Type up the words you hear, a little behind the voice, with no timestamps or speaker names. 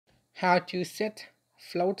how to set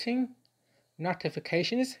floating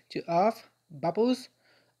notifications to off, bubbles,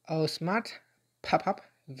 or smart pop-up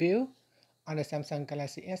view on the Samsung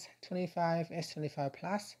Galaxy S25, S25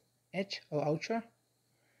 Plus, Edge or Ultra.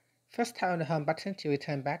 First tap on the home button to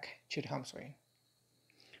return back to the home screen.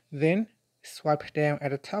 Then swipe down at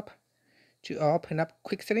the top to open up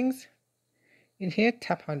quick settings. In here,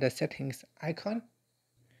 tap on the settings icon.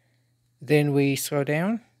 Then we scroll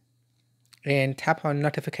down and tap on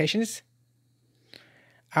notifications.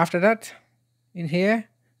 After that, in here,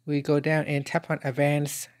 we go down and tap on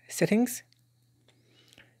advanced settings.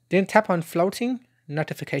 Then tap on floating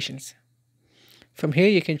notifications. From here,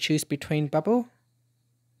 you can choose between bubble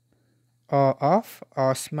or off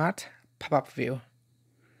or smart pop-up view.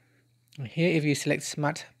 Here, if you select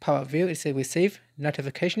smart pop-up view, it says receive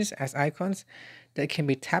notifications as icons that can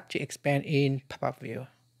be tapped to expand in pop-up view.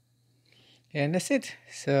 And that's it.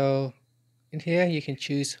 So in here, you can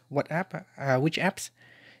choose which apps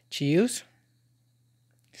to use.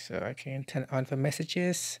 So I can turn on for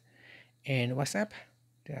messages and WhatsApp.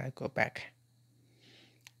 Then I go back.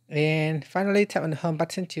 And finally, tap on the home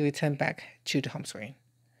button to return back to the home screen.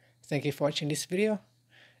 Thank you for watching this video.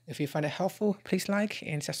 If you find it helpful, please like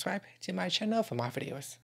and subscribe to my channel for more videos.